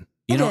preseason.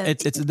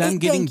 It's them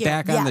getting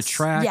back on the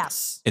track.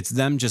 Yes. It's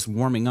them just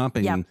warming up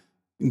and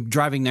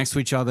driving next to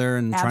each other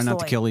and trying not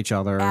to kill each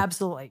other.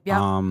 Absolutely.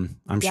 Yeah.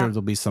 I'm sure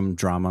there'll be some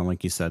drama,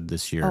 like you said,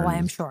 this year. Oh, I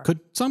am sure.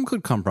 Some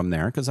could come from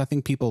there, because I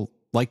think people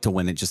like to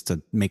win it just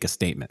to make a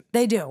statement.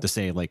 They do. To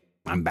say, like,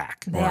 I'm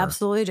back. They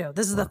absolutely do.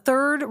 This is the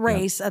third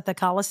race at the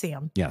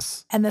Coliseum.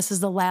 Yes. And this is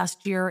the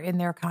last year in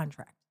their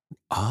contract.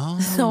 Oh.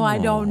 So I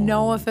don't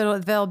know if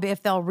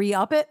they'll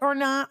re-up it or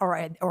not, or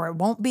it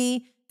won't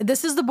be.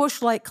 This is the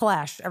Busch Light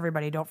Clash,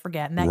 everybody, don't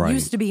forget. And that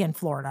used to be in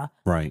Florida.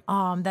 Right.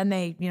 Then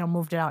they,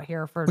 moved it out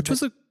here Which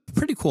was a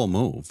pretty cool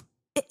move.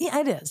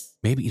 It is.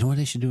 Maybe, you know what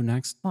they should do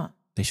next? What?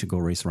 They should go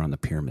race around the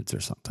pyramids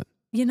or something.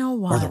 You know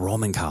what? Or the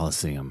Roman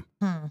Coliseum.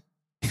 Yeah,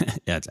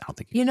 I don't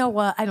think you know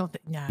what? I don't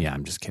think, no. Yeah,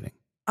 I'm just kidding.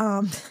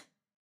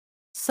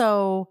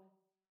 So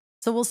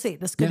we'll see.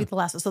 This could be the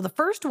last one. So the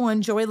first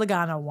one, Joey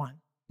Logano won.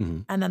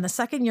 Mm-hmm. And then the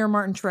second year,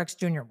 Martin Truex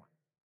Jr. won.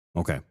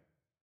 Okay.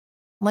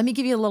 Let me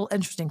give you a little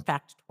interesting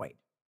factoid.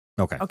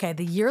 Okay. Okay.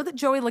 The year that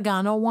Joey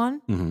Logano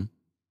won,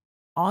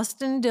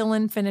 Austin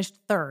Dillon finished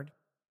third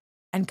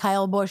and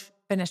Kyle Busch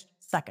finished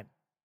second.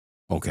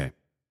 Okay.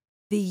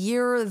 The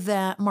year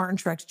that Martin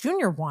Truex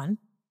Jr. won,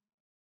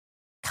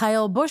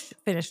 Kyle Busch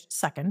finished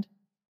second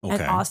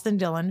and Austin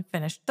Dillon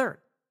finished third.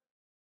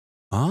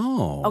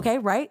 Oh. Okay,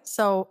 right?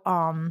 So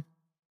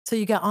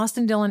you got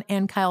Austin Dillon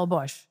and Kyle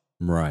Busch.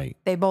 Right.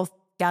 They both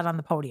got on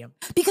the podium.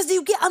 Because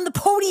you get on the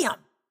podium.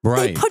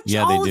 Right. They put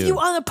all of you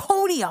on a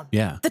podium.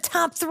 Yeah. The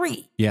top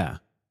three. Yeah.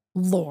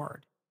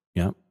 Lord.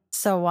 Yep.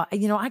 So, I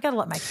got to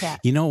let my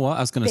cat. You know what? I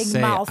was going to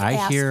say,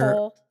 I hear.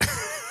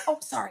 Oh,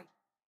 sorry.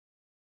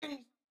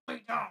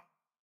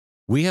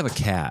 We have a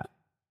cat.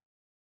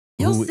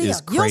 You'll who see is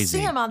him. crazy.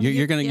 You'll see him on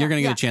you're gonna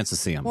get a chance to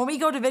see him. When we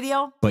go to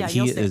video, but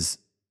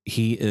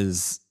he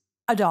is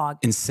a dog.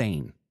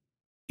 Insane.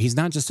 He's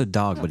not just a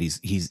dog, but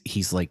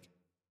he's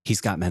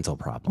got mental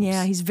problems.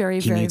 Yeah, he's very,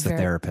 he very, needs a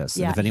therapist.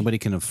 Yeah. And if anybody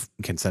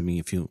can send me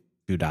a few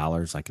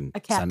dollars, I can a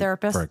cat send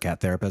therapist for a cat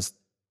therapist.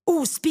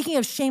 Oh, speaking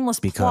of shameless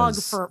plug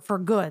for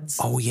goods.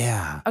 Oh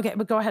yeah. Okay,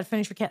 but go ahead,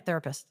 finish your cat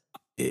therapist.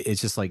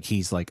 It's just like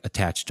he's like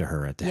attached to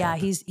her at the yeah,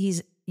 hip.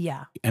 he's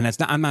yeah. And it's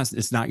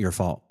not your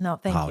fault. No,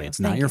 thank Holly. you.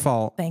 It's not your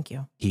fault. Thank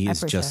you.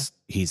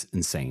 He's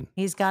insane.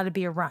 He's got to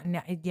be around.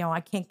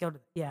 I can't go to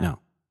No.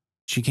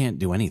 She can't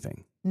do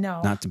anything.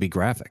 No. Not to be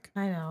graphic.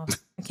 I know.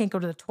 I can't go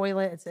to the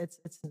toilet. It's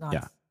nuts.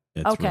 Yeah.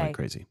 It's really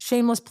crazy.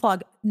 Shameless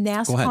plug.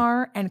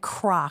 NASCAR and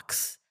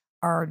Crocs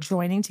are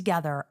joining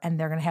together and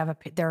they're going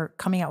to they're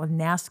coming out with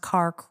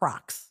NASCAR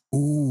Crocs.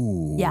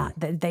 Ooh. Yeah.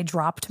 They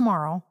drop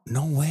tomorrow.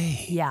 No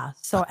way. Yeah.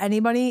 So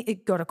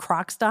anybody go to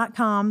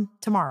crocs.com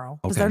tomorrow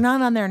because they're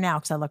not on there now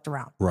because I looked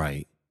around.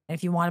 Right. And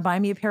if you want to buy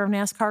me a pair of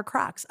NASCAR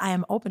Crocs, I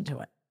am open to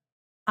it.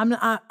 I'm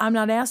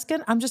not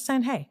asking. I'm just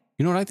saying, hey.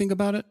 You know what I think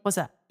about it? What's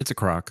that? It's a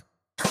croc.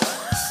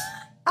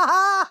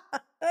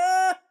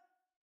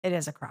 It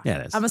is a croc. Yeah,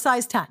 it is. I'm a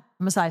size 10.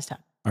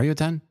 Are you a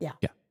 10? Yeah.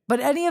 Yeah. But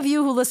any of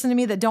you who listen to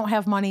me that don't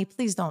have money,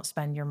 please don't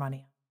spend your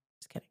money.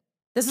 Just kidding.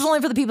 This is only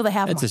for the people that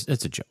have money.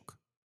 It's a joke.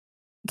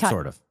 Okay.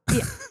 Sort of.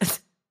 Yeah.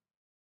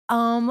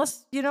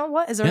 You know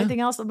what? Is there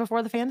anything else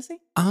before the fantasy?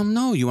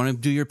 No. You want to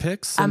do your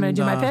picks? I'm going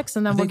to do my picks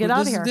and then we'll get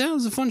out of here. Yeah, it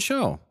was a fun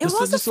show. It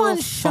was a fun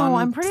show.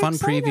 I'm pretty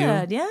excited.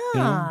 Preview.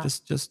 Yeah.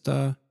 Just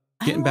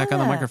getting back on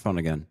the microphone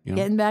again.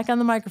 Getting back on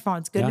the microphone.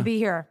 It's good to be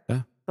here.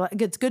 Yeah.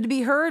 It's good to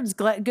be heard. It's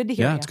good to hear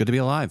you. Yeah, it's good to be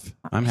alive.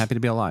 I'm happy to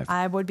be alive.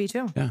 I would be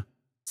too. Yeah.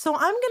 So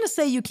I'm going to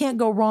say you can't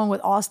go wrong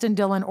with Austin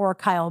Dillon or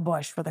Kyle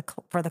Busch for the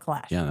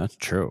Clash. Yeah, that's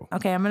true.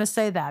 Okay, I'm going to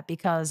say that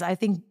because I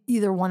think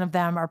either one of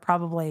them are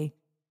probably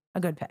a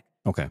good pick.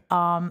 Okay.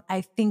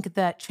 I think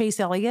that Chase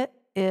Elliott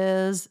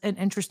is an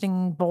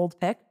interesting, bold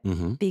pick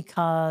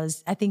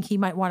because I think he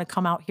might want to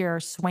come out here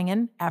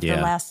swinging after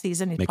last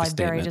season. He's probably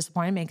very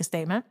disappointed, make a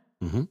statement.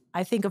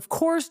 I think, of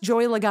course,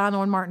 Joey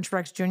Logano and Martin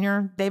Truex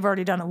Jr., they've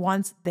already done it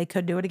once. They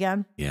could do it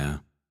again. Yeah.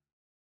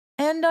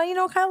 And,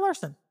 Kyle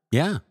Larson.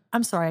 Yeah.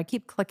 I'm sorry. I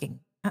keep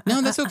clicking.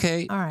 No, that's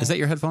okay. All right. Is that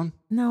your headphone?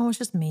 No, it's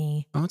just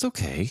me. Oh, it's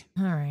okay.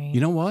 All right.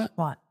 You know what?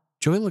 What?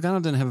 Joey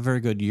Logano didn't have a very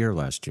good year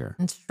last year.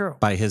 It's true.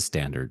 By his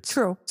standards.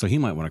 True. So he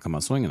might want to come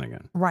out swinging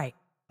again. Right.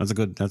 That's a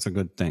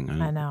good thing.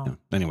 I know.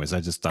 Yeah. Anyways,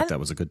 I just thought that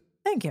was a good.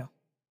 Thank you.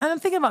 And I'm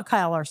thinking about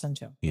Kyle Larson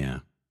too. Yeah.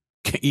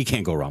 You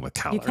can't go wrong with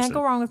Kyle Larson. You can't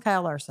go wrong with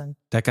Kyle Larson.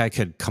 That guy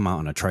could come out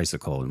on a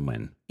tricycle and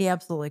win. He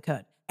absolutely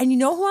could. And you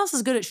know who else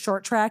is good at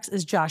short tracks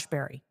is Josh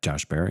Berry.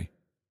 Josh Berry.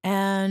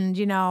 And,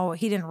 he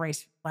didn't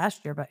race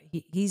last year, but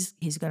he's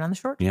good on the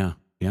short track. Yeah.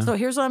 Yeah. So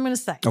here's what I'm going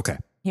to say. Okay.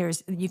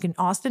 You can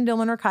Austin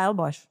Dillon or Kyle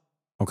Busch.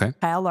 Okay.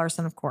 Kyle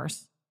Larson, of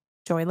course.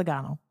 Joey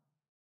Logano.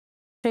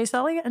 Chase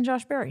Elliott and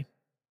Josh Berry.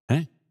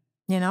 Hey.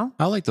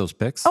 I like those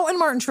picks. Oh, and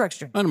Martin Truex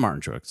Jr. And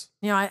Martin Truex.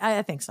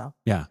 I think so.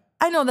 Yeah.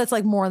 I know that's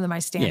like more than my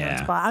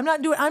standards, but I'm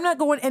not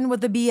going in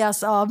with the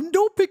BS of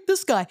don't pick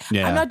this guy.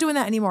 Yeah. I'm not doing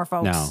that anymore,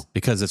 folks. No,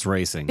 because it's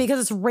racing.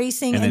 Because it's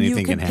racing and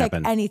you can pick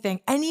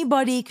anything.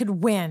 Anybody could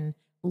win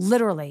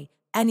literally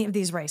any of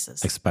these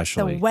races.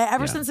 Especially.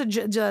 Ever since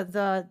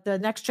the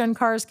next gen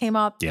cars came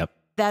up. Yep.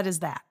 That is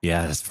that.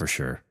 Yeah, that's for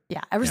sure.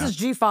 Yeah. Ever since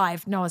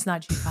G5. No, it's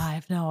not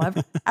G5. No.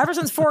 Ever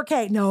since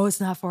 4K. No, it's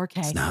not 4K.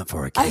 It's not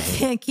 4K. I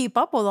can't keep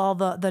up with all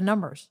the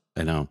numbers.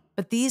 I know.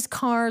 But these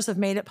cars have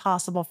made it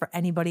possible for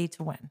anybody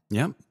to win.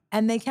 Yep.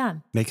 And they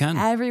can. They can.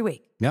 Every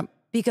week. Yep.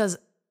 Because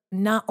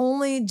not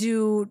only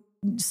do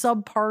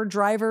subpar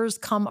drivers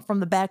come from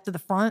the back to the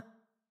front,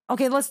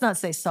 Okay, let's not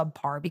say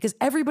subpar, because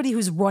everybody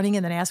who's running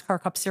in the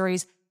NASCAR Cup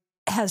Series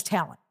has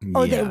talent,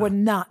 or they would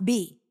not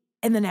be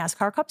in the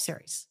NASCAR Cup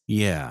Series.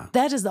 Yeah.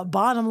 That is the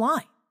bottom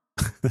line.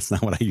 That's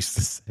not what I used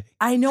to say.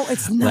 I know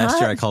it's not. Last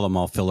year I called them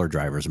all filler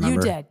drivers,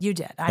 remember? You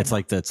did. It's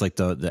like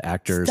the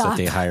actors that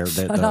they hire,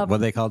 what do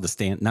they call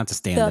it? Not the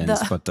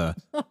stand-ins, but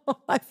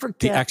I forget.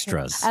 The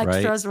extras, right?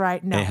 Extras,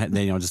 right? No.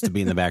 They just to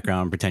be in the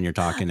background, pretend you're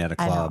talking at a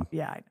club. I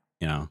know.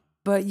 You know.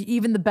 But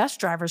even the best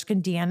drivers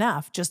can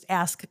DNF. Just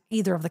ask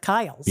either of the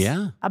Kyles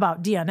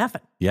about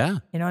DNFing. Yeah.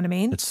 You know what I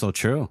mean? It's so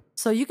true.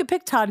 So you could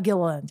pick Todd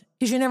Gilliland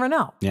because you never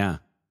know. Yeah.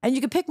 And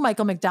you could pick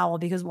Michael McDowell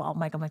because, well,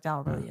 Michael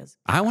McDowell really is.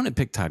 I want to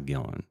pick Todd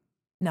Gilliland.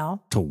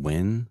 No. To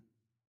win?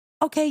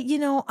 Okay,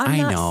 I'm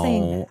not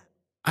saying that.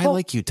 I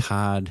like you,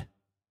 Todd.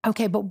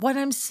 Okay, but what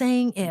I'm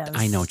saying is...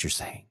 I know what you're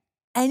saying.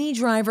 Any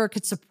driver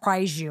could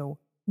surprise you,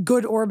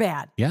 good or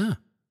bad. Yeah.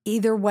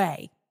 Either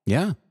way.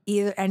 Yeah.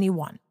 Either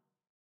anyone.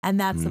 And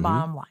that's the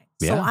bottom line.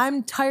 Yeah. So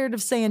I'm tired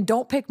of saying,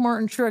 don't pick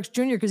Martin Truex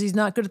Jr. because he's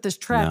not good at this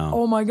track. No.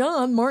 Oh my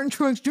God, Martin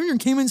Truex Jr.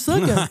 came in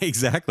second.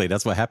 Exactly.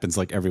 That's what happens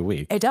like every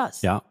week. It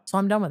does. Yeah. So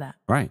I'm done with that.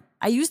 Right.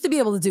 I used to be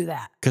able to do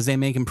that. Because they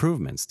make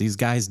improvements. These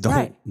guys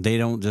don't, they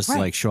don't just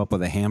like show up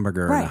with a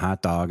hamburger and a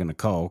hot dog and a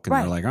Coke. And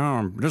they're like,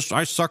 oh,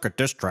 I suck at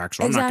this track,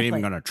 so I'm not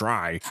even going to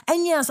try.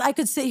 And yes, I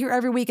could sit here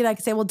every week and I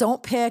could say, well,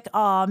 don't pick,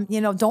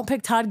 don't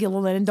pick Todd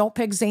Gilliland and don't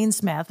pick Zane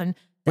Smith. And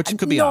which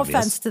could be no obvious.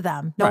 offense to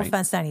them. No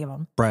offense to any of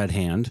them. Brad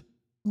Hand.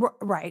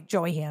 Right.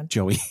 Joey Hand.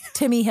 Joey.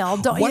 Timmy Hill.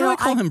 Why do I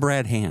call him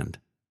Brad Hand?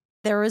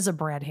 There is a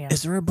Brad Hand.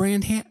 Is there a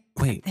Brad Hand?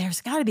 Wait.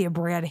 There's got to be a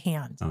Brad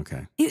Hand.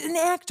 Okay. He's an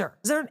actor.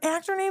 Is there an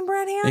actor named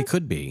Brad Hand? It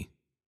could be.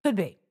 Could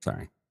be.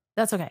 Sorry.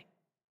 That's okay.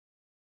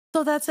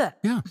 So that's it.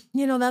 Yeah.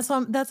 That's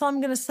all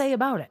I'm going to say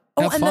about it.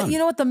 Oh, and you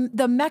know what?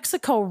 The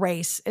Mexico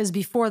race is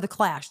before the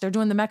Clash. They're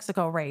doing the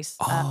Mexico race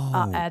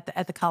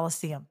at the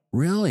Coliseum.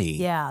 Really?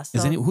 Yeah. So,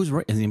 is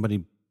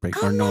anybody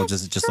break or no?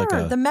 Just like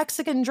a the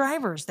Mexican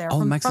drivers there from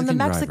the Mexican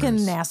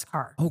drivers.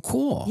 NASCAR. Oh,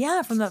 cool.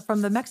 Yeah, from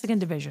the Mexican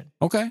division.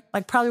 Okay.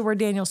 Like probably where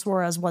Daniel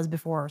Suarez was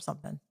before or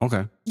something.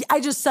 Okay. I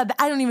just said that.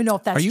 I don't even know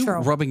if that's true.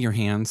 Are you rubbing your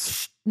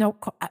hands? No.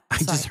 I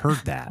just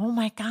heard that. Oh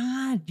my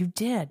God, you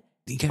did.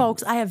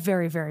 Folks, I have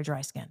very, very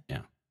dry skin.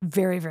 Yeah.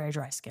 Very, very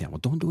dry skin. Yeah, well,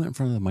 don't do it in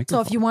front of the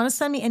microphone. So if you want to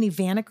send me any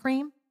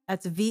Vanicream,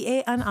 that's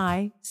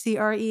VANICREAM.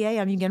 You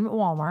can get them at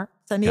Walmart.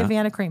 Send me a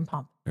Vanicream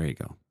pump. There you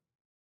go.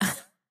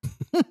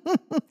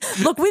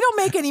 Look, we don't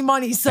make any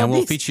money, so and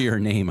we'll feature your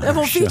name on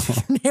our show.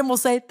 Feature your name. We'll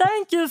say,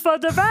 thank you for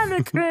the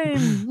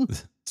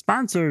Vanicream.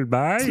 Sponsored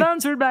by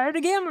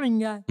the gambling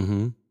guy.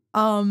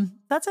 Mm-hmm.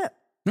 That's it.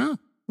 No.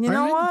 You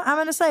know what? I'm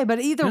going to say, but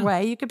either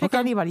way, you can pick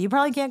anybody. You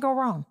probably can't go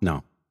wrong.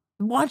 No.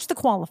 Watch the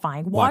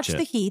qualifying. Watch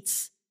the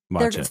heats.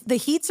 The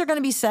heats are going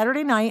to be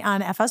Saturday night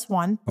on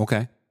FS1.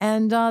 Okay.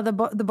 And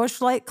the Busch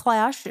Light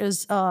Clash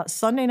is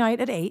Sunday night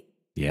at 8.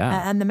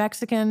 Yeah. And the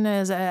Mexican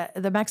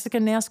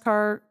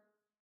NASCAR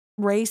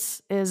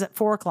race is at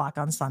 4:00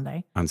 on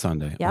Sunday. On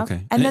Sunday. Yeah.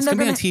 Okay. And then it's going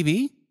to be on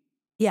TV?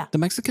 Yeah. The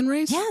Mexican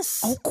race?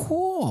 Yes. Oh,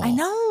 cool. I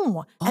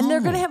know. And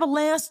they're going to have a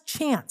last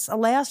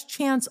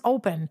chance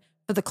open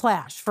for the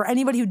Clash. For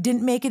anybody who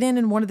didn't make it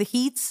in one of the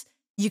heats,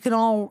 they're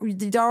all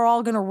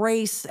going to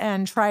race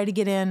and try to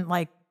get in,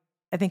 like,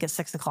 I think it's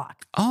 6:00.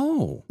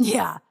 Oh.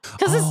 Yeah.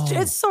 Because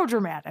it's so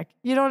dramatic.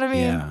 You know what I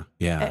mean? Yeah.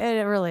 Yeah.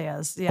 It really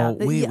is. Yeah. Oh,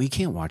 we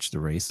can't watch the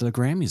race. The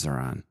Grammys are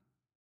on.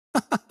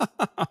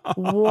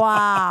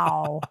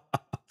 Wow.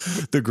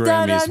 The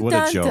Grammys. What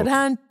a joke.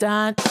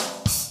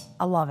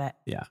 I love it.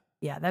 Yeah.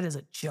 Yeah, that is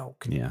a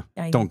joke. Yeah.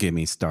 Don't get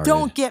me started.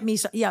 Don't get me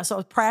started. Yeah,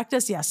 so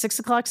practice,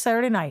 6:00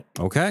 Saturday night.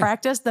 Okay.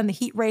 Practice, then the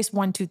heat race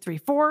 1, 2, 3,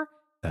 4.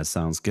 That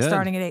sounds good.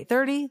 Starting at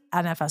 8:30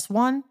 on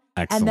FS1.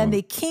 Excellent. And then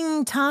the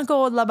King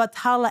Taco La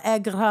Batalla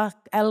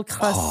El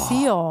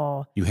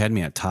Cracio. You had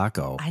me at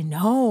taco. I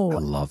know. I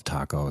love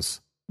tacos.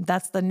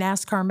 That's the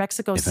NASCAR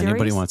Mexico If Series.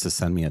 anybody wants to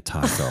send me a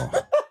taco,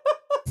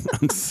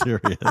 I'm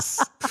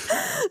serious.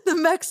 The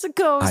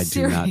Mexico Series.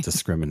 I do not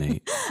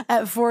discriminate.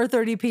 At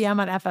 4:30 p.m.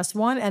 on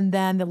FS1. And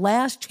then the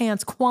last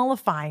chance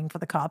qualifying for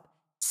the Cup,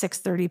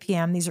 6:30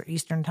 p.m. These are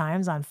Eastern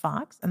times on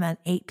Fox. And then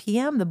 8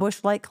 p.m., the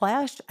Busch Light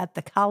Clash at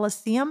the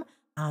Coliseum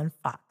on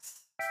Fox.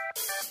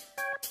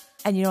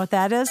 And you know what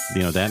that is?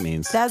 You know what that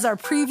means? That's our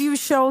preview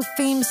show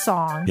theme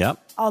song. Yep.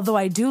 Although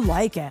I do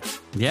like it.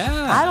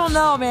 Yeah. I don't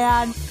know,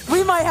 man.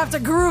 We might have to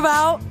groove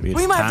out.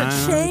 We might have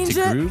to change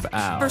it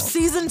for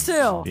season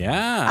 2.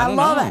 Yeah. I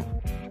love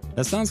it.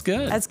 That sounds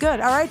good. That's good.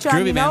 All right, John.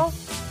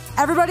 Groovy,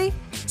 everybody,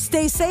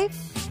 stay safe,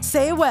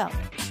 stay well,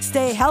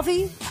 stay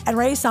healthy, and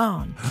race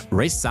on.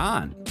 Race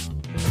on.